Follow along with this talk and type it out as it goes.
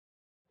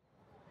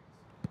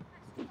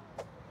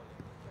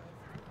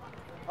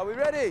Are we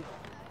ready?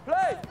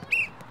 Play!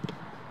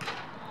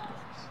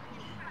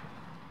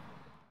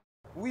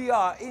 We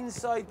are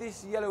inside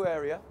this yellow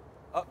area,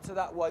 up to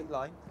that white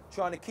line,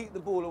 trying to keep the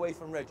ball away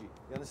from Reggie.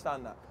 You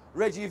understand that?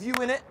 Reggie, if you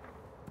win it,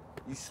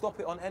 you stop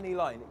it on any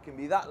line. It can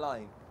be that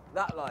line,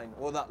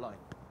 or that line.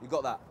 You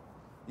got that?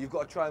 You've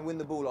got to try and win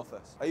the ball off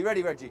us. Are you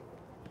ready, Reggie?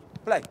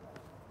 Play.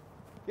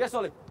 Yes,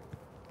 Ollie.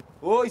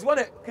 Oh, he's won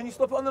it. Can you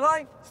stop it on the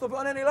line? Stop it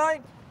on any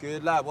line?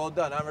 Good lad, well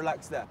done. And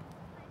relax there.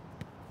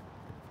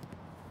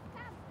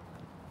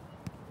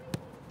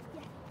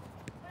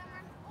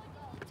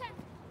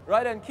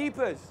 Right then,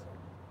 keepers.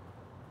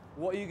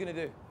 What are you going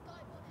to do?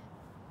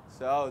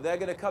 So they're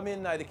going to come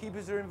in now. The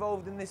keepers are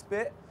involved in this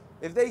bit.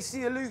 If they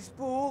see a loose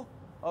ball,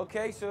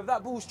 okay, so if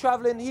that ball's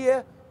travelling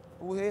here,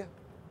 ball here,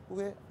 ball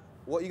here,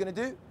 what are you going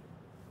to do?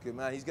 Good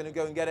man, he's going to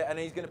go and get it, and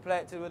he's going to play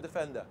it to a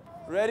defender.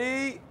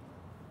 Ready?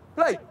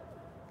 Play.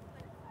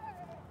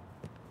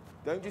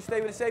 Don't just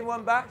stay with the same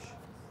one, Bash.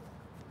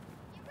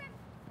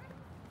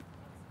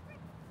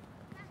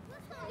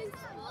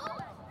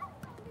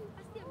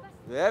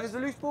 Yeah, if it's a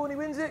loose ball and he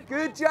wins it.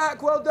 Good,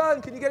 Jack, well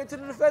done. Can you get it to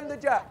the defender,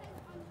 Jack?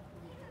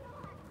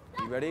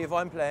 You ready? If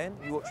I'm playing,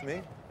 you watch me.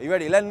 Are you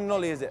ready? Lennon and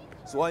Ollie, is it?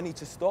 So I need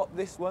to stop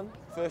this one,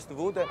 first of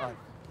all, don't I? Are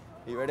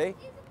you ready?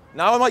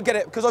 Now I might get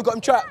it because I've got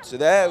him trapped. So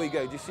there we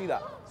go. Do you see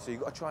that? So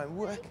you've got to try and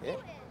work it.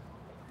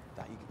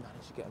 That you can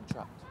manage to get him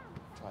trapped.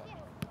 Try it.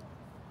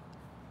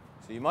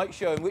 So you might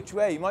show him which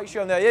way. You might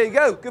show him there. There you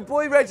go. Good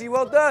boy, Reggie.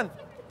 Well done.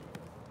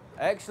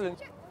 Excellent.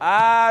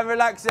 And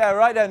relax there.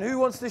 Right then. Who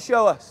wants to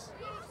show us?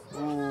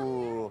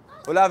 Ooh.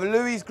 We'll have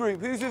Louis' group.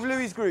 Who's with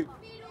Louis' group?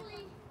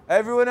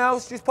 Everyone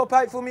else, just pop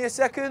out for me a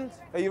second.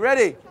 Are you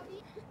ready?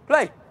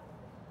 Play.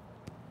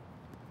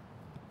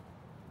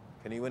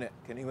 Can he win it?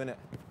 Can he win it?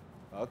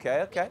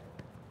 Okay, okay.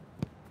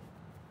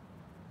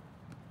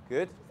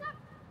 Good.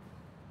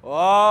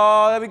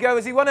 Oh, there we go.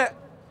 Has he won it?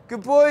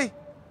 Good boy.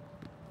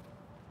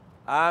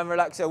 And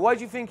relax there. Why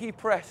do you think he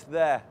pressed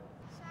there?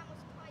 Sam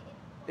was tight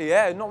in.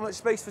 Yeah, not much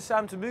space for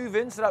Sam to move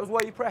in, so that was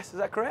why he pressed. Is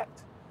that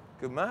correct?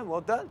 Good man,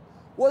 well done.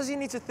 What does he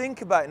need to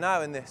think about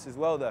now in this as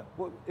well,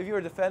 though? If you're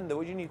a defender,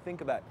 what do you need to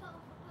think about?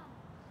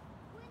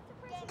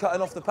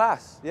 Cutting off the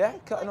pass. Yeah,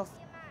 cutting off.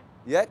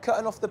 Yeah,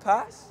 cutting off the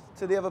pass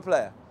to the other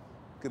player.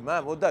 Good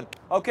man, well done.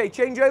 Okay,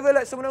 change over.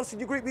 Let someone else in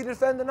your group be the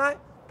defender now.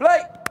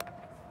 Play.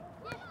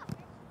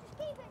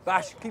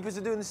 Bash, keepers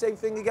are doing the same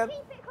thing again.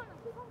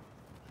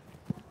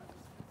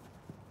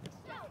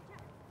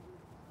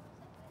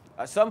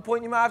 At some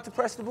point, you might have to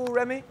press the ball,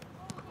 Remy.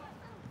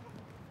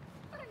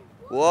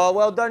 Whoa,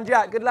 well done,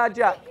 Jack. Good lad,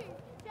 Jack.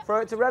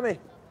 Throw it to Remy.